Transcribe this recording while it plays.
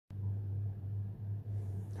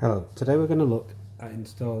Hello, today we're going to look at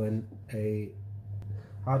installing a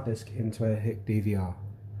hard disk into a Hikvision.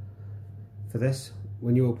 For this,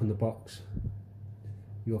 when you open the box,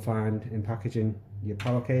 you'll find in packaging your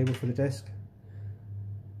power cable for the disk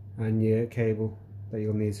and your cable that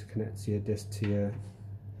you'll need to connect your disk to your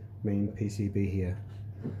main PCB here.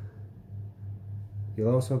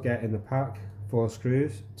 You'll also get in the pack 4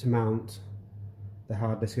 screws to mount the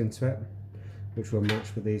hard disk into it, which will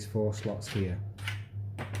match with these 4 slots here.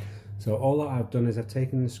 So all that I've done is I've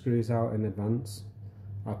taken the screws out in advance,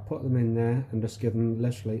 I've put them in there and just given them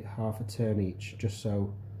literally half a turn each, just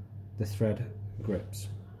so the thread grips.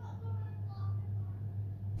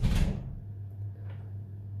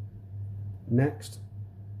 Next,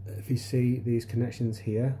 if you see these connections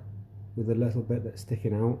here, with a little bit that's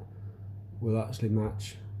sticking out, will actually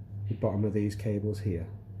match the bottom of these cables here.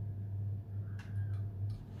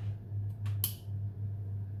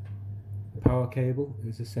 The power cable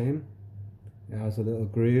is the same. It has a little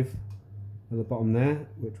groove at the bottom there,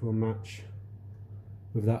 which will match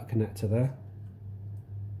with that connector there.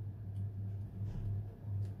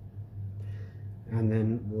 And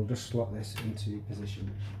then we'll just slot this into position,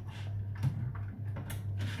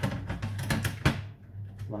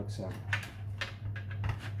 like so.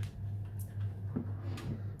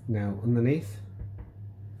 Now underneath,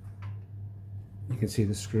 you can see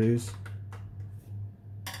the screws.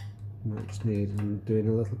 Might just need undoing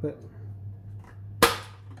a little bit.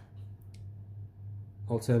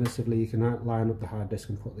 Alternatively, you can line up the hard disk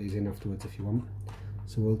and put these in afterwards if you want.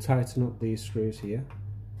 So we'll tighten up these screws here.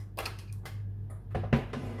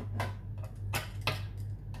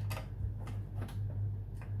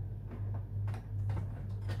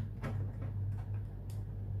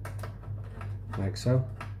 Like so.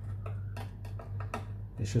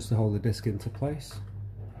 It's just to hold the disk into place.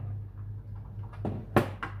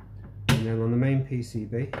 And then on the main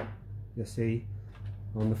PCB, you'll see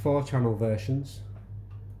on the 4-channel versions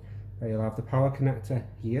that you'll have the power connector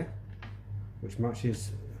here, which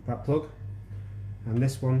matches that plug, and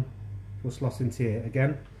this one will slot into here.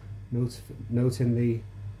 Again, noting the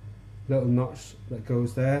little notch that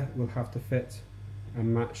goes there will have to fit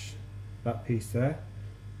and match that piece there,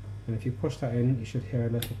 and if you push that in, you should hear a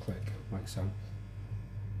little click, like so.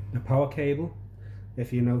 The power cable,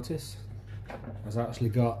 if you notice, has actually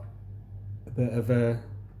got a bit of a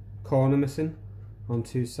corner missing on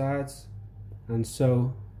 2 sides, and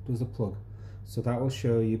so does the plug. So that will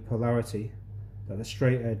show you polarity, that the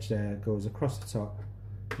straight edge there goes across the top,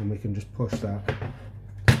 and we can just push that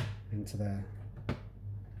into there.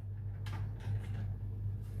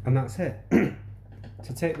 And that's it.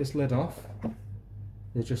 To take this lid off,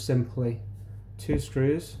 there's just simply 2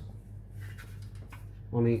 screws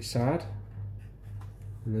on each side,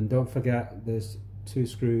 and then don't forget there's 2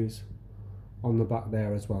 screws on the back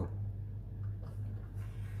there as well.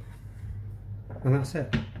 And that's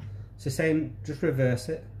it. It's the same, just reverse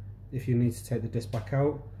it. If you need to take the disc back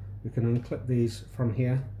out, we can unclip these from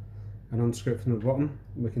here and unscrew it from the bottom,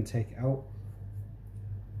 and we can take it out.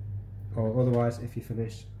 Or otherwise, if you're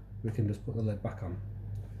finished, we can just put the lid back on.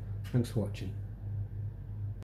 Thanks for watching.